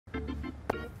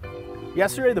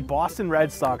Yesterday, the Boston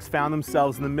Red Sox found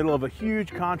themselves in the middle of a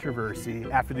huge controversy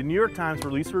after the New York Times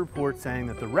released a report saying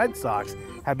that the Red Sox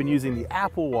have been using the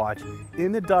Apple Watch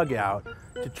in the dugout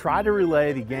to try to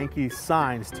relay the Yankees'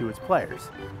 signs to its players.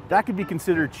 That could be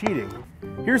considered cheating.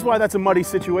 Here's why that's a muddy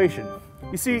situation.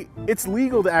 You see, it's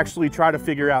legal to actually try to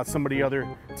figure out somebody other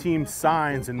team's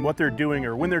signs and what they're doing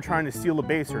or when they're trying to steal a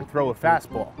base or throw a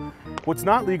fastball. What's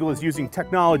not legal is using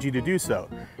technology to do so.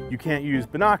 You can't use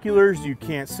binoculars, you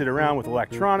can't sit around with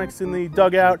electronics in the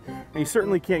dugout, and you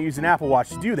certainly can't use an Apple Watch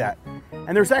to do that.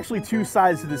 And there's actually two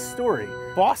sides to this story.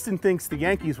 Boston thinks the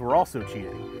Yankees were also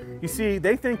cheating. You see,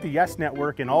 they think the Yes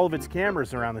Network and all of its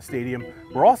cameras around the stadium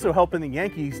were also helping the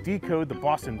Yankees decode the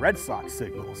Boston Red Sox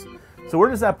signals. So where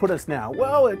does that put us now?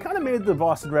 Well, it kind of made the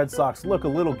Boston Red Sox look a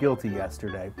little guilty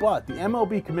yesterday, but the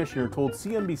MLB commissioner told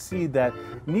CNBC that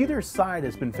neither side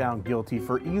has been found guilty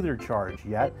for either charge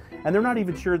yet, and they're not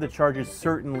even sure the charges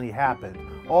certainly happened.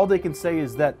 All they can say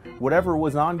is that whatever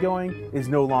was ongoing is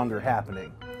no longer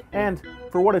happening. And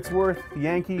for what it's worth, the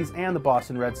Yankees and the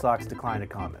Boston Red Sox declined to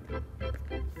comment.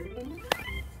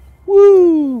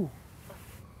 Woo!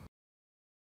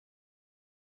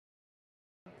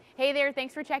 Hey there,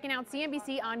 thanks for checking out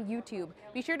CNBC on YouTube.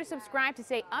 Be sure to subscribe to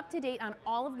stay up to date on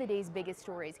all of the day's biggest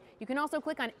stories. You can also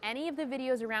click on any of the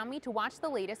videos around me to watch the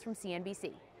latest from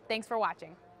CNBC. Thanks for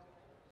watching.